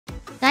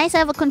Guys,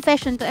 I have a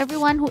confession to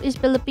everyone who is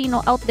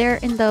Filipino out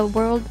there in the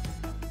world.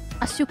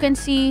 As you can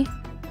see...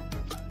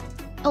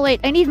 Oh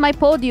wait, I need my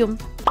podium.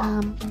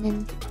 And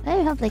then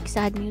I have like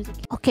sad music.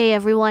 Okay,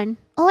 everyone.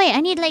 Oh wait, I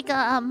need like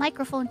a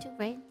microphone too,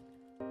 right?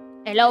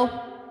 Hello.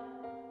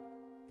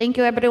 Thank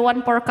you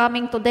everyone for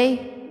coming today.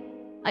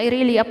 I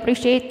really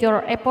appreciate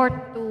your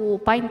effort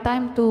to find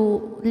time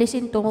to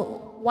listen to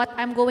what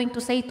I'm going to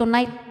say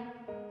tonight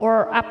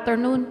or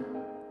afternoon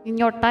in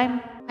your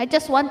time. I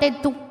just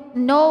wanted to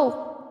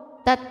know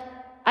that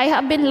I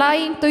have been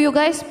lying to you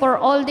guys for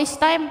all this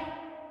time.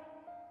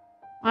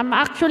 I'm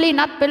actually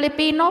not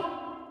Filipino.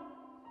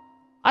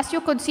 As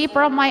you could see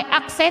from my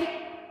accent,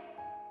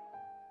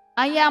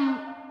 I am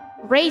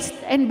raised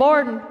and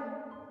born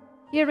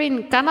here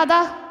in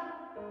Canada.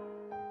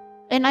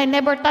 And I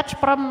never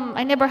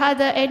had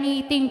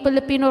anything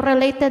Filipino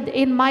related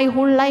in my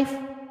whole life.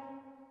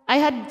 I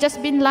had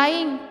just been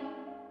lying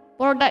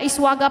for the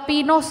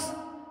Iswagapinos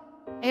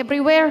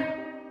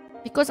everywhere.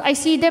 Because I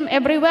see them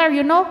everywhere,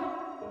 you know.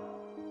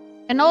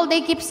 And all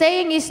they keep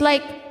saying is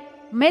like,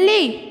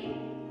 Millie,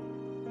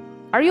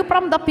 are you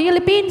from the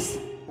Philippines?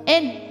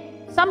 And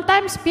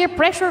sometimes peer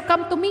pressure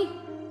come to me.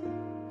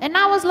 And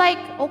I was like,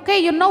 okay,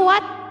 you know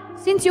what?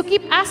 Since you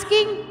keep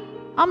asking,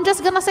 I'm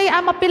just gonna say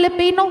I'm a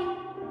Filipino.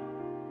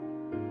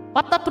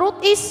 But the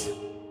truth is,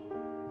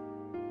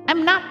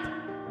 I'm not.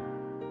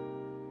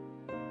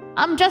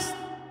 I'm just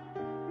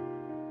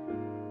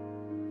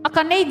a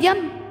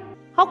Canadian.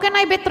 How can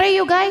I betray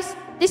you guys?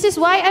 This is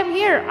why I'm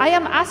here. I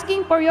am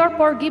asking for your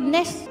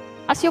forgiveness.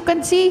 As you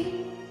can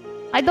see,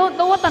 I don't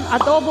know what an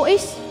adobo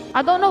is.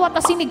 I don't know what a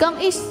sinigang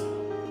is.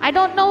 I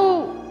don't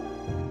know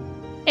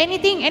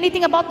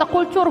anything about the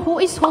culture. Who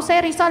is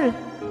Jose Rizal?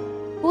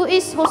 Who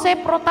is Jose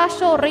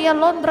Protasio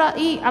Realondra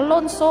y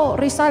Alonso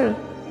Rizal?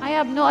 I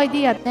have no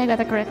idea. Did I got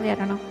it correctly? I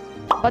don't know.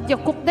 But you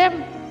cook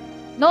them?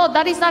 No,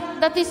 that is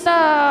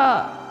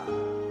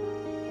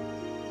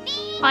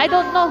I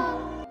don't know.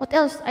 What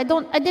else? I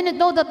didn't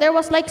know that there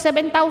was like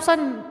 7,000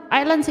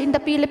 islands in the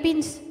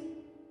Philippines.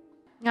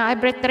 Yeah, I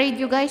betrayed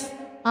you guys.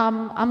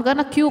 I'm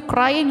gonna cue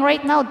crying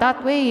right now.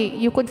 That way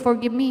you could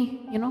forgive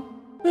me, you know?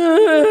 I'm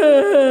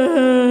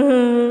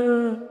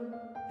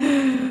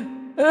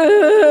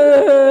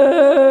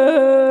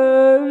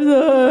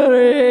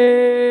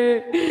sorry.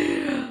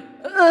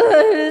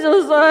 I'm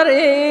so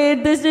sorry.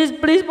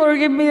 Please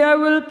forgive me. I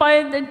will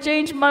find and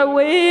change my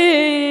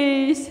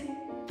ways.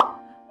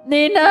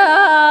 Nina!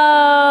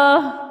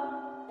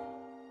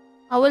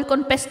 I will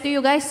confess to you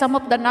guys, some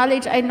of the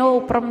knowledge I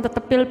know from the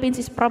Philippines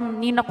is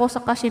from Nina ko,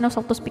 saka she knows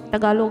how to speak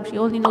Tagalog. She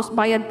only knows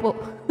bayan po.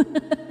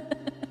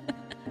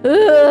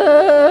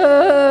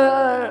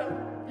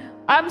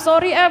 I'm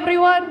sorry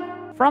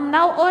everyone. From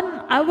now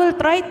on, I will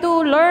try to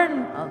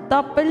learn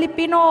the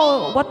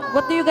Filipino.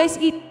 What do you guys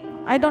eat?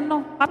 I don't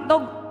know. Hot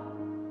dog.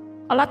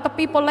 A lot of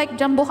people like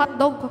jumbo hot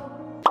dog.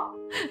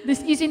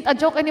 This isn't a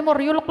joke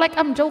anymore. You look like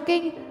I'm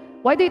joking.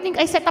 Why do you think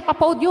I set up a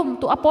podium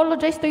to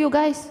apologize to you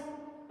guys?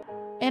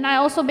 And I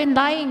also been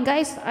lying,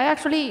 guys. I'm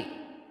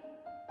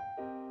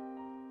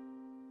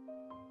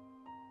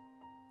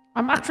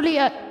actually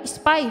a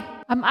spy.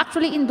 I'm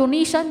actually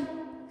Indonesian.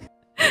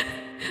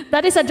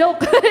 That is a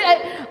joke.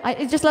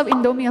 I just love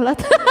Indomie a lot.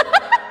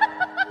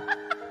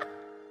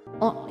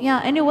 Oh,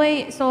 yeah,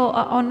 anyway, so,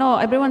 oh no,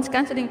 everyone's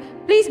canceling.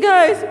 Please,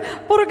 guys,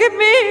 forgive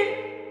me.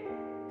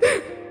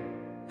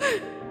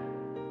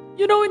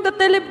 You know, in the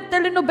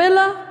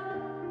telenovela,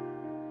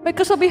 may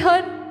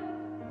kasabihan,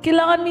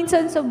 kailangan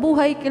minsan sa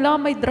buhay,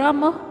 kailangan may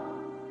drama.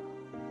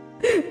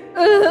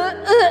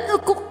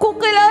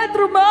 Kung kailangan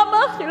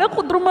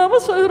ko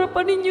drumama sa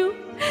harapan ninyo.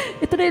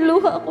 Ito na yung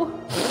luha ko.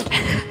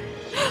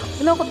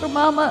 Kailangan ko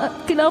drumama,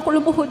 kailangan ko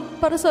lumuhod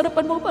para sa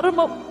harapan mo, para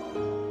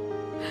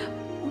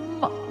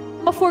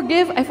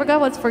ma-forgive. I forgot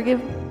what's forgive.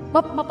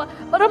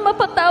 Para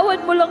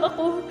mapatawad mo lang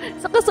ako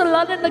sa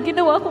kasalanan na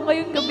ginawa ko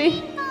ngayong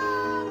gabi.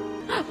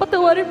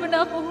 Patawarin mo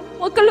na ako.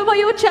 Huwag ka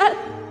lumayo, chat.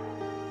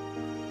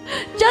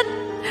 Chat,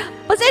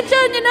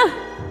 pasensya niyo na.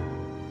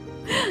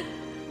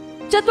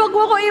 Chat, huwag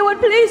mo ako iwan,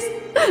 please.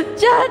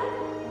 Chat,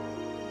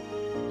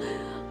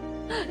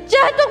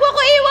 huwag mo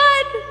ako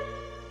iwan.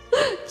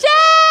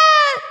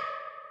 Chat!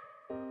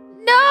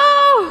 No!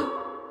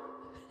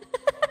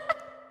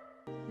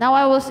 Now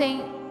I will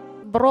sing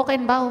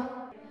Broken Bow.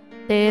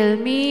 Tell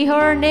me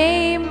her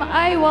name,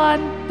 I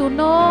want to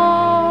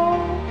know.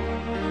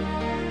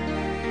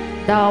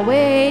 The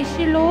way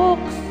she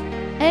looks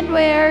and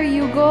where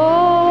you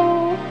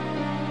go.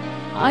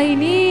 I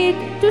need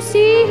to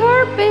see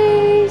her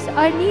face.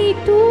 I need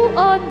to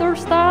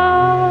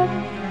understand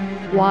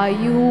why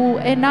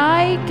you and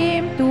I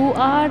came to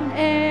an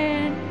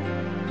end.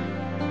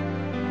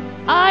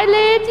 I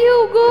let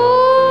you go.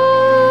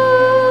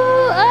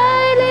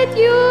 I let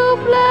you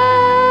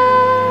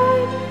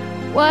fly.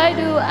 Why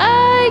do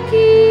I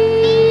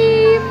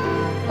keep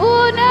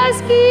on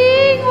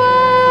asking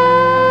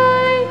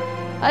why?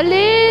 I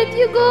let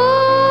you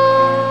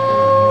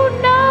go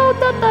now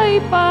that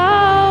I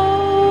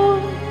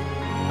found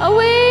a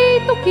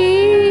way to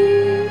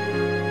keep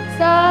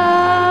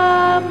somehow.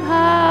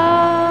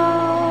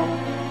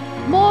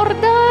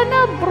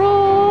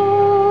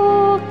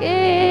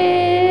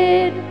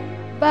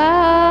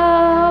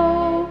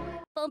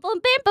 Boom boom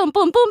bim boom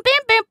boom boom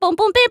bim bim boom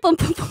boom bim boom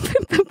boom boom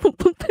bim boom boom.